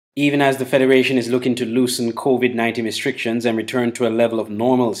Even as the Federation is looking to loosen COVID-19 restrictions and return to a level of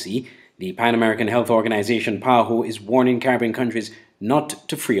normalcy, the Pan American Health Organization PAHO is warning Caribbean countries not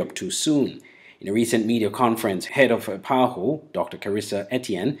to free up too soon. In a recent media conference, head of PAHO, Dr. Carissa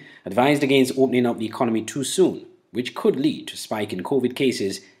Etienne, advised against opening up the economy too soon, which could lead to a spike in COVID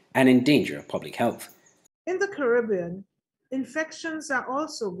cases and endanger public health. In the Caribbean, infections are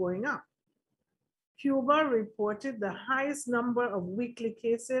also going up. Cuba reported the highest number of weekly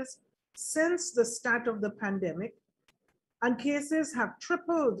cases since the start of the pandemic, and cases have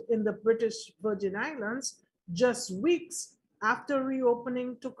tripled in the British Virgin Islands just weeks after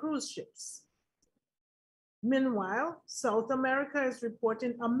reopening to cruise ships. Meanwhile, South America is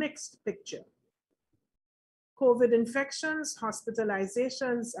reporting a mixed picture. COVID infections,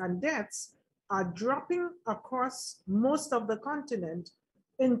 hospitalizations, and deaths are dropping across most of the continent,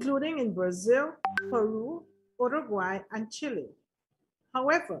 including in Brazil, Peru, Uruguay, and Chile.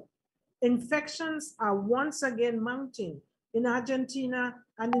 However, infections are once again mounting in Argentina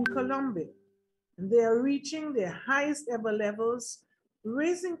and in Colombia. And they are reaching their highest ever levels,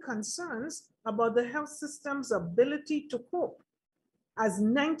 raising concerns about the health system's ability to cope, as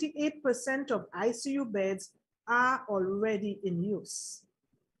 98% of ICU beds are already in use.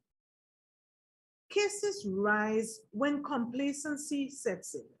 Cases rise when complacency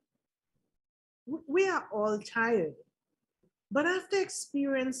sets in. We are all tired, but after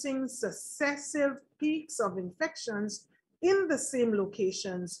experiencing successive peaks of infections in the same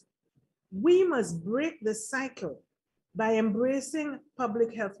locations, we must break the cycle by embracing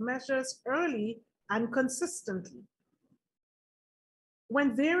public health measures early and consistently.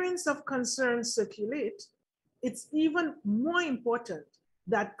 When variants of concern circulate, it's even more important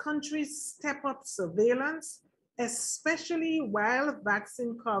that countries step up surveillance, especially while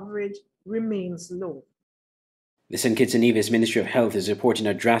vaccine coverage remains low. The St. Kitts and Nevis Ministry of Health is reporting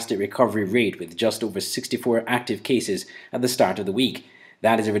a drastic recovery rate with just over 64 active cases at the start of the week.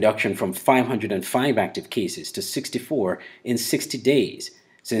 That is a reduction from 505 active cases to 64 in 60 days.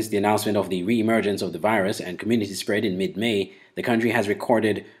 Since the announcement of the re-emergence of the virus and community spread in mid-May, the country has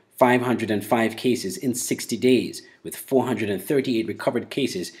recorded 505 cases in 60 days, with 438 recovered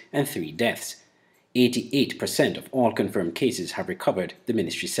cases and 3 deaths. 88% of all confirmed cases have recovered, the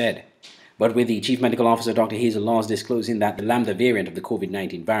ministry said. But with the Chief Medical Officer Dr. Hazel Laws disclosing that the Lambda variant of the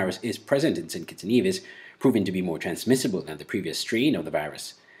COVID-19 virus is present in St. Kitts and Nevis, proving to be more transmissible than the previous strain of the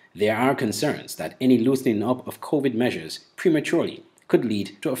virus, there are concerns that any loosening up of COVID measures prematurely could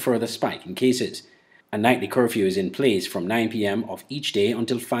lead to a further spike in cases. A nightly curfew is in place from 9 p.m. of each day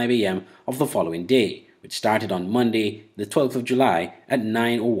until 5 a.m. of the following day, which started on Monday, the 12th of July at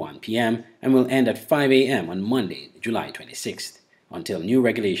 9:01 p.m. and will end at 5 a.m. on Monday, July 26th, until new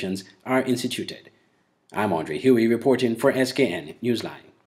regulations are instituted. I'm Andre Huey reporting for SKN Newsline.